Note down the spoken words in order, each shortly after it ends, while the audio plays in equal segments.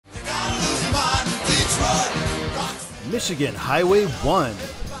Michigan Highway 1.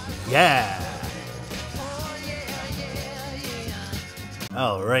 Yeah!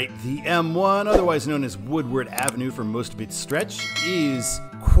 Alright, the M1, otherwise known as Woodward Avenue for most of its stretch, is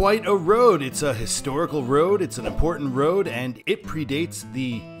quite a road. It's a historical road, it's an important road, and it predates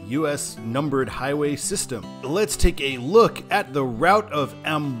the US numbered highway system. Let's take a look at the route of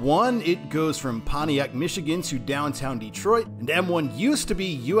M1. It goes from Pontiac, Michigan to downtown Detroit, and M1 used to be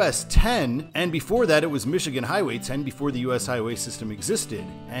US 10, and before that it was Michigan Highway 10 before the US highway system existed,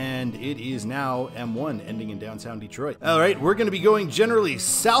 and it is now M1 ending in downtown Detroit. Alright, we're going to be going generally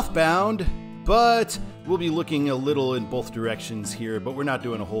southbound, but we'll be looking a little in both directions here, but we're not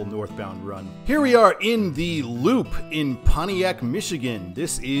doing a whole northbound run. Here we are in the loop in Pontiac, Michigan.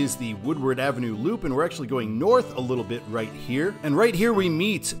 This is the Woodward Avenue loop, and we're actually going north a little bit right here. And right here we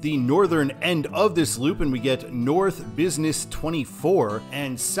meet the northern end of this loop, and we get North Business 24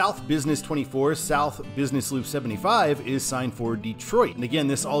 and South Business 24, South Business Loop 75 is signed for Detroit. And again,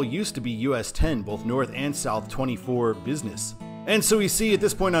 this all used to be US 10, both North and South 24 business. And so we see at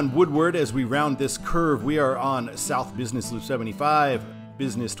this point on Woodward, as we round this curve, we are on South Business Loop 75,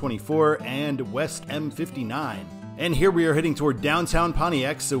 Business 24, and West M59. And here we are heading toward downtown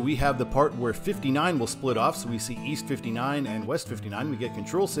Pontiac, so we have the part where 59 will split off, so we see East 59 and West 59. We get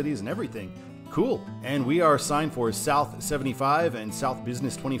control cities and everything. Cool. And we are signed for South 75 and South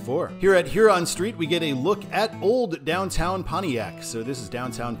Business 24. Here at Huron Street, we get a look at old downtown Pontiac. So this is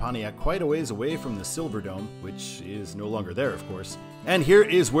downtown Pontiac, quite a ways away from the Silverdome, which is no longer there, of course. And here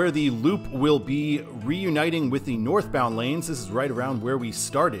is where the loop will be reuniting with the northbound lanes. This is right around where we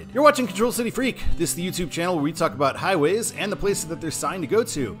started. You're watching Control City Freak. This is the YouTube channel where we talk about highways and the places that they're signed to go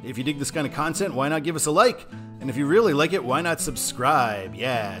to. If you dig this kind of content, why not give us a like? And if you really like it, why not subscribe?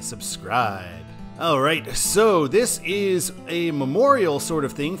 Yeah, subscribe. Alright, so this is a memorial sort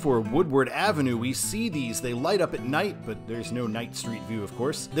of thing for Woodward Avenue. We see these, they light up at night, but there's no night street view, of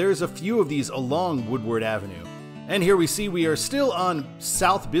course. There's a few of these along Woodward Avenue. And here we see we are still on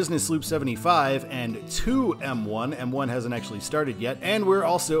South Business Loop 75 and to M1. M1 hasn't actually started yet. And we're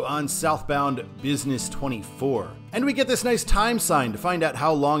also on southbound Business 24. And we get this nice time sign to find out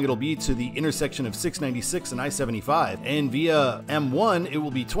how long it'll be to the intersection of 696 and I-75. And via M1, it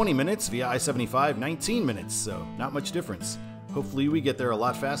will be 20 minutes, via I-75, 19 minutes, so not much difference. Hopefully we get there a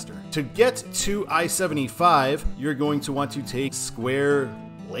lot faster. To get to I-75, you're going to want to take Square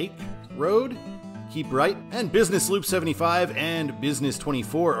Lake Road? Keep right, and Business Loop 75 and Business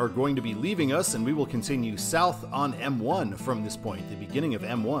 24 are going to be leaving us, and we will continue south on M1 from this point, the beginning of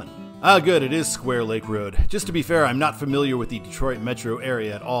M1. Ah, good, it is Square Lake Road. Just to be fair, I'm not familiar with the Detroit metro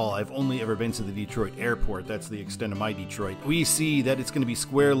area at all. I've only ever been to the Detroit airport. That's the extent of my Detroit. We see that it's going to be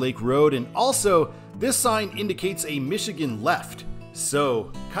Square Lake Road, and also, this sign indicates a Michigan left.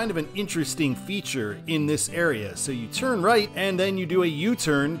 So, kind of an interesting feature in this area. So you turn right, and then you do a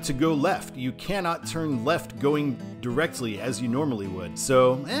U-turn to go left. You cannot turn left going directly as you normally would.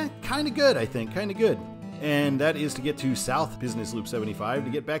 So, kind of good, I think, kind of good. And that is to get to South Business Loop 75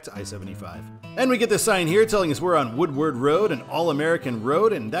 to get back to I-75. And we get this sign here telling us we're on Woodward Road, an All-American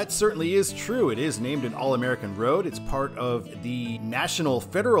road, and that certainly is true. It is named an All-American road. It's part of the National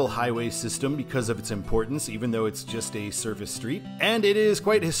Federal Highway System because of its importance, even though it's just a surface street. And it is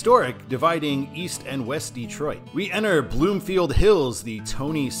quite historic, dividing East and West Detroit. We enter Bloomfield Hills, the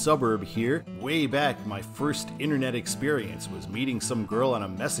Tony suburb here. Way back, my first internet experience was meeting some girl on a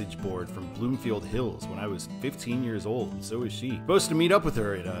message board from Bloomfield Hills when I was 15 years old, and so was she. Supposed to meet up with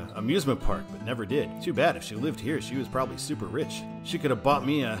her at an amusement park, but never did. Too bad, if she lived here, she was probably super rich. She could have bought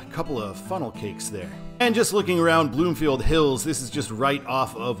me a couple of funnel cakes there. And just looking around Bloomfield Hills, this is just right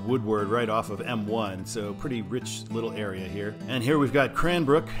off of Woodward, right off of M1, so pretty rich little area here. And here we've got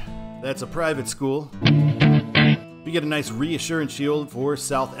Cranbrook. That's a private school. We get a nice reassurance shield for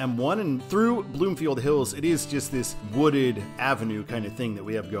South M1, and through Bloomfield Hills, it is just this wooded avenue kind of thing that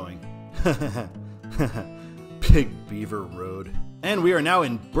we have going. Big Beaver Road. And we are now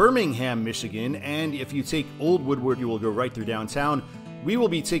in Birmingham, Michigan, and if you take Old Woodward, you will go right through downtown. We will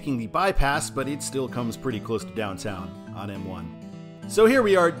be taking the bypass, but it still comes pretty close to downtown on M1. So here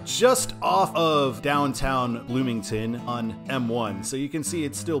we are just off of downtown Bloomington on M1. So you can see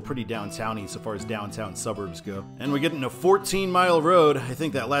it's still pretty downtowny so far as downtown suburbs go. And we're getting a 14-mile road. I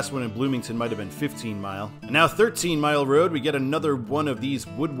think that last one in Bloomington might have been 15-mile. And now 13-mile road, we get another one of these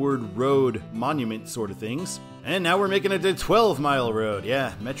Woodward Road monument sort of things. And now we're making it to 12-mile road.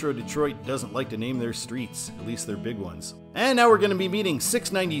 Yeah, Metro Detroit doesn't like to name their streets, at least their big ones. And now we're going to be meeting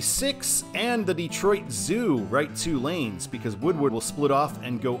 696 and the Detroit Zoo, right 2 lanes, because Woodward will split off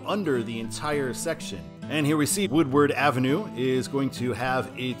and go under the entire section. And here we see Woodward Avenue is going to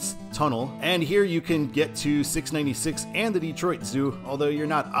have its tunnel. And here you can get to 696 and the Detroit Zoo, although you're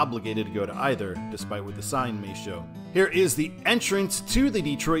not obligated to go to either, despite what the sign may show. Here is the entrance to the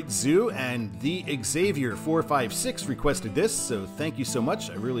Detroit Zoo, and the Xavier456 requested this, so thank you so much.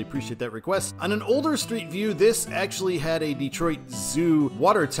 I really appreciate that request. On an older street view, this actually had a Detroit Zoo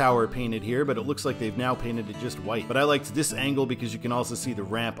water tower painted here, but it looks like they've now painted it just white. But I liked this angle because you can also see the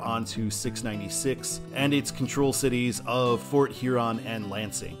ramp onto 696 and its control cities of Fort Huron and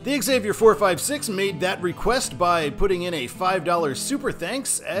Lansing. The Xavier456 made that request by putting in a $5 super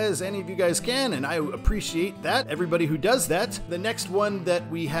thanks, as any of you guys can, and I appreciate that. Everybody who does that. The next one that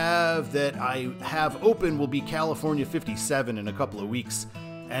we have that I have open will be California 57 in a couple of weeks,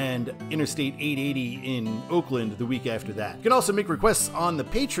 and Interstate 880 in Oakland the week after that. You can also make requests on the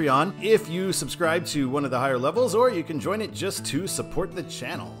Patreon if you subscribe to one of the higher levels, or you can join it just to support the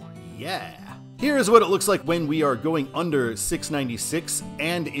channel. Yeah. Here is what it looks like when we are going under 696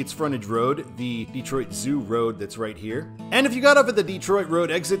 and its frontage road, the Detroit Zoo Road that's right here. And if you got off at the Detroit Road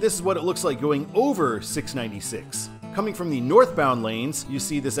exit, this is what it looks like going over 696. Coming from the northbound lanes, you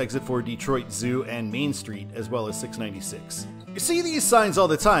see this exit for Detroit Zoo and Main Street, as well as 696. You see these signs all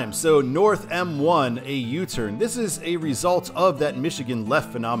the time. So North M1, a U-turn. This is a result of that Michigan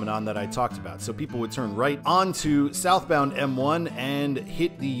left phenomenon that I talked about. So people would turn right onto southbound M1 and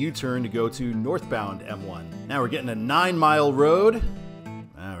hit the U-turn to go to northbound M1. Now we're getting a 9-mile road.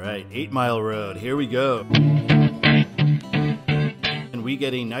 All right, 8-mile road. Here we go. We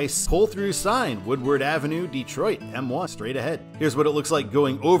get a nice pull-through sign, Woodward Avenue, Detroit, M1, straight ahead. Here's what it looks like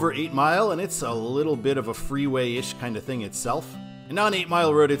going over 8 Mile, and it's a little bit of a freeway-ish kind of thing itself. And on 8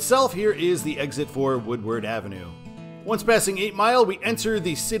 Mile Road itself, here is the exit for Woodward Avenue. Once passing 8 Mile, we enter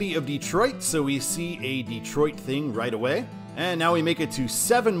the city of Detroit, so we see a Detroit thing right away. And now we make it to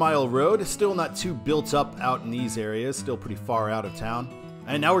 7 Mile Road, still not too built up out in these areas, still pretty far out of town.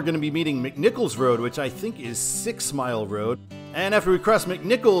 And now we're going to be meeting McNichols Road, which I think is 6 Mile Road. And after we cross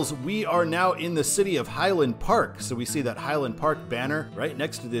McNichols, we are now in the city of Highland Park. So we see that Highland Park banner right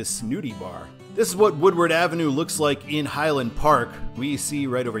next to this nudie bar. This is what Woodward Avenue looks like in Highland Park. We see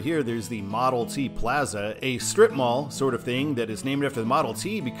right over here, there's the Model T Plaza, a strip mall sort of thing that is named after the Model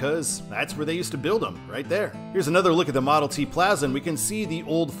T because that's where they used to build them, right there. Here's another look at the Model T Plaza, and we can see the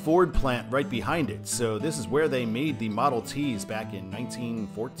old Ford plant right behind it. So this is where they made the Model Ts back in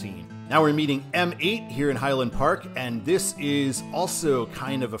 1914. Now we're meeting M8 here in Highland Park, and this is also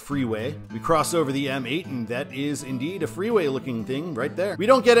kind of a freeway. We cross over the M8, and that is indeed a freeway looking thing right there. We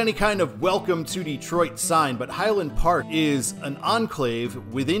don't get any kind of welcome to Detroit sign, but Highland Park is an enclave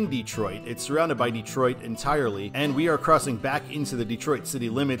within Detroit. It's surrounded by Detroit entirely, and we are crossing back into the Detroit city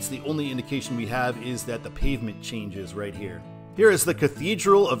limits. The only indication we have is that the pavement changes right here. Here is the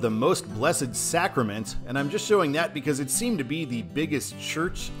Cathedral of the Most Blessed Sacrament, and I'm just showing that because it seemed to be the biggest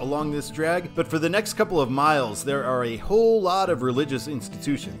church along this drag, but for the next couple of miles there are a whole lot of religious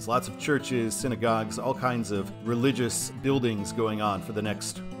institutions, lots of churches, synagogues, all kinds of religious buildings going on for the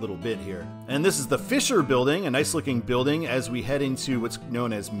next little bit here. And this is the Fisher Building, a nice looking building as we head into what's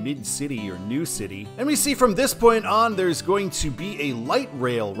known as Mid-City or New City. And we see from this point on there's going to be a light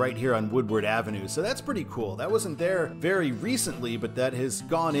rail right here on Woodward Avenue, so that's pretty cool. That wasn't there very recently, but that has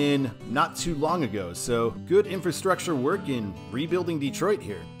gone in not too long ago. So good infrastructure work in rebuilding Detroit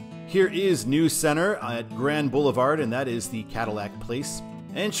here. Here is New Center at Grand Boulevard, and that is the Cadillac Place.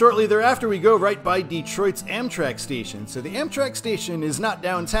 And shortly thereafter we go right by Detroit's Amtrak station. So the Amtrak station is not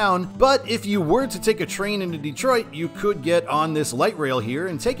downtown, but if you were to take a train into Detroit, you could get on this light rail here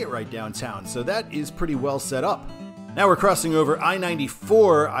and take it right downtown. So that is pretty well set up. Now we're crossing over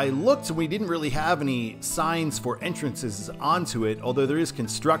I-94. I looked and we didn't really have any signs for entrances onto it, although there is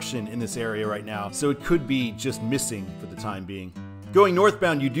construction in this area right now, so it could be just missing for the time being. Going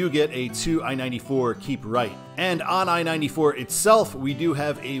northbound, you do get a to I-94 keep right. And on I-94 itself, we do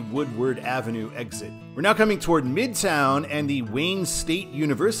have a Woodward Avenue exit. We're now coming toward Midtown and the Wayne State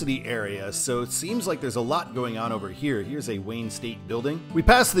University area, so it seems like there's a lot going on over here. Here's a Wayne State building. We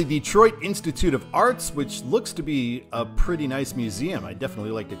pass the Detroit Institute of Arts, which looks to be a pretty nice museum. I'd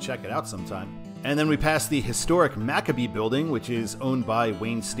definitely like to check it out sometime. And then we pass the historic Maccabee building, which is owned by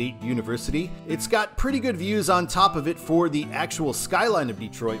Wayne State University. It's got pretty good views on top of it for the actual skyline of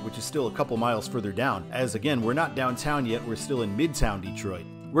Detroit, which is still a couple miles further down. As again, we're not downtown yet, we're still in Midtown Detroit.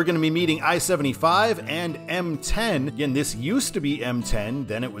 we're going to be meeting I-75 and M10. Again, this used to be M10,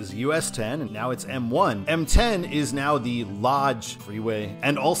 then it was US 10, and now it's M1. M10 is now the Lodge Freeway,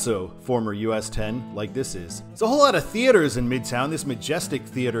 and also former US 10, like this is. There's a whole lot of theaters in Midtown. This Majestic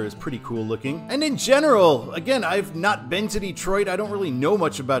Theater is pretty cool looking. And in general, again, I've not been to Detroit. I don't really know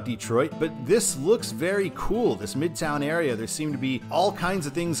much about Detroit, but this looks very cool. This Midtown area, there seem to be all kinds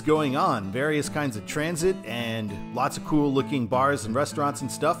of things going on, various kinds of transit and lots of cool looking bars and restaurants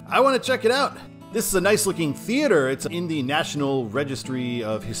and stuff. I want to check it out. This is a nice looking theater. It's in the National Registry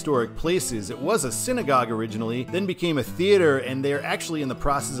of Historic Places. It was a synagogue originally, then became a theater, and they're actually in the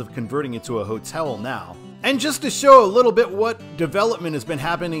process of converting it to a hotel now. And just to show a little bit what development has been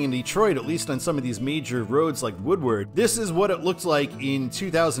happening in Detroit, at least on some of these major roads like Woodward, this is what it looked like in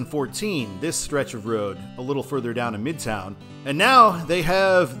 2014, this stretch of road, a little further down in Midtown. And now they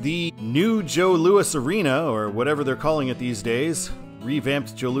have the new Joe Louis Arena, or whatever they're calling it these days,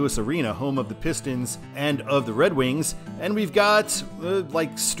 revamped Joe Louis Arena, home of the Pistons and of the Red Wings. And we've got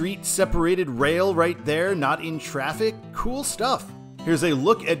like street separated rail right there, not in traffic. Cool stuff. Here's a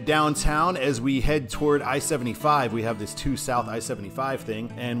look at downtown as we head toward I-75. We have this 2 South I-75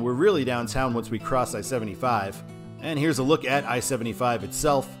 thing, and we're really downtown once we cross I-75. And here's a look at I-75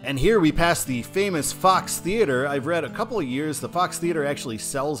 itself. And here we pass the famous Fox Theater. I've read a couple of years the Fox Theater actually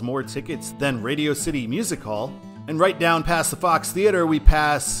sells more tickets than Radio City Music Hall. And right down past the Fox Theater, we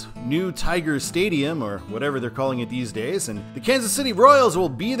pass New Tiger Stadium, or whatever they're calling it these days, and the Kansas City Royals will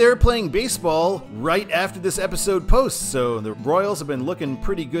be there playing baseball right after this episode posts. So the Royals have been looking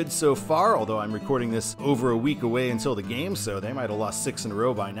pretty good so far, although I'm recording this over a week away until the game, so they might have lost 6 in a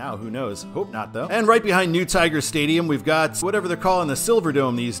row by now. Who knows? Hope not, though. And right behind New Tiger Stadium, we've got whatever they're calling the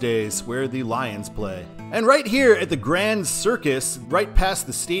Silverdome these days, where the Lions play. And right here at the Grand Circus, right past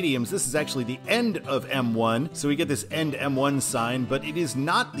the stadiums, this is actually the end of M1, so we get this end M1 sign, but it is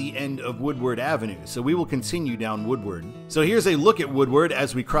not the end of Woodward Avenue, so we will continue down Woodward. So here's a look at Woodward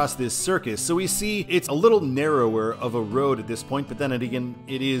as we cross this circus. So we see it's a little narrower of a road at this point, but then again,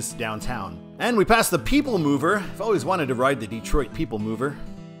 it is downtown. And we pass the People Mover. I've always wanted to ride the Detroit People Mover.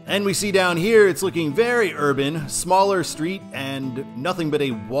 And we see down here, it's looking very urban, smaller street, and nothing but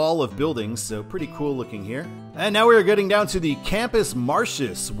a wall of buildings, so pretty cool looking here. And now we're getting down to the Campus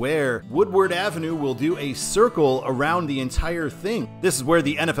Martius, where Woodward Avenue will do a circle around the entire thing. This is where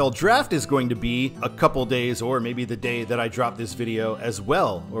the NFL Draft is going to be a couple days, or maybe the day that I drop this video as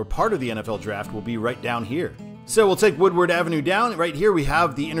well, or part of the NFL Draft will be right down here. So we'll take Woodward Avenue down. Right here we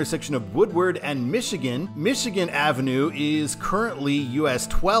have the intersection of Woodward and Michigan. Michigan Avenue is currently US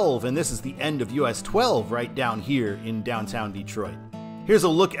 12, and this is the end of US 12 right down here in downtown Detroit. Here's a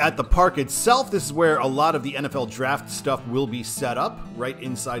look at the park itself. This is where a lot of the NFL Draft stuff will be set up, right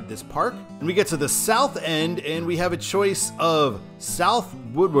inside this park. And we get to the south end, and we have a choice of South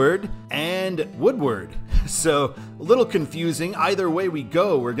Woodward and Woodward. So a little confusing. Either way we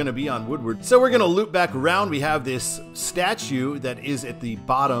go, we're going to be on Woodward. So we're going to loop back around. We have this statue that is at the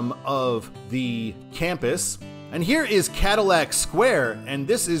bottom of the campus. And here is Cadillac Square, and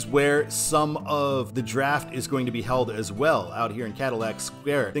this is where some of the draft is going to be held as well, out here in Cadillac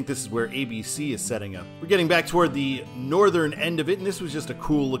Square. I think this is where ABC is setting up. We're getting back toward the northern end of it, and this was just a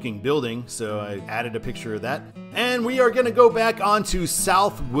cool looking building, so I added a picture of that. And we are going to go back onto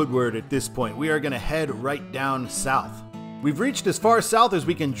South Woodward at this point. We are going to head right down south. We've reached as far south as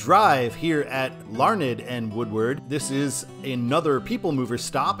we can drive here at Larned and Woodward. This is another People Mover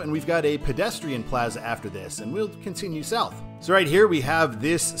stop, and we've got a pedestrian plaza after this, and we'll continue south. So right here we have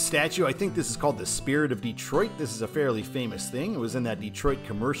this statue. I think this is called the Spirit of Detroit. This is a fairly famous thing. It was in that Detroit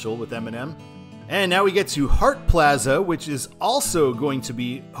commercial with Eminem. And now we get to Hart Plaza, which is also going to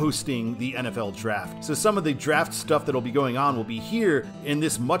be hosting the NFL Draft. So some of the draft stuff that'll be going on will be here in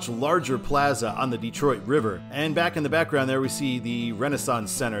this much larger plaza on the Detroit River. And back in the background there we see the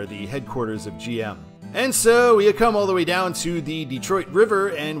Renaissance Center, the headquarters of GM. And so we come all the way down to the Detroit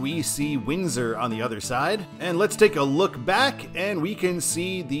River, and we see Windsor on the other side. And let's take a look back, and we can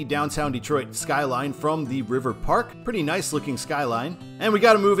see the downtown Detroit skyline from the River Park. Pretty nice looking skyline. And we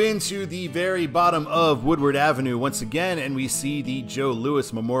got to move into the very bottom of Woodward Avenue once again, and we see the Joe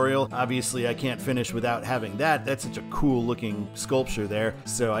Louis Memorial. Obviously, I can't finish without having that. That's such a cool looking sculpture there,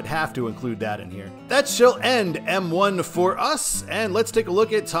 so I'd have to include that in here. That shall end M1 for us, and let's take a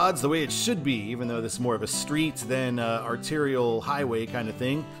look at Todd's the way it should be, even though this is more of a street than arterial highway kind of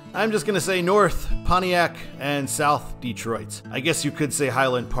thing. I'm just gonna say North, Pontiac, and South Detroit. I guess you could say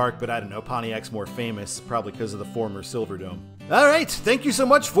Highland Park, but I don't know, Pontiac's more famous, probably because of the former Silverdome. Alright, thank you so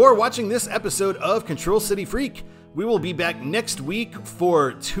much for watching this episode of Control City Freak. We will be back next week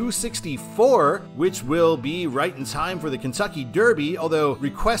for 264, which will be right in time for the Kentucky Derby, although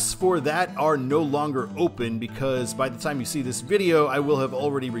requests for that are no longer open because by the time you see this video, I will have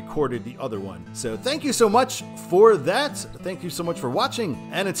already recorded the other one. So thank you so much for that. Thank you so much for watching.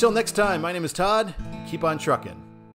 And until next time, my name is Todd. Keep on trucking.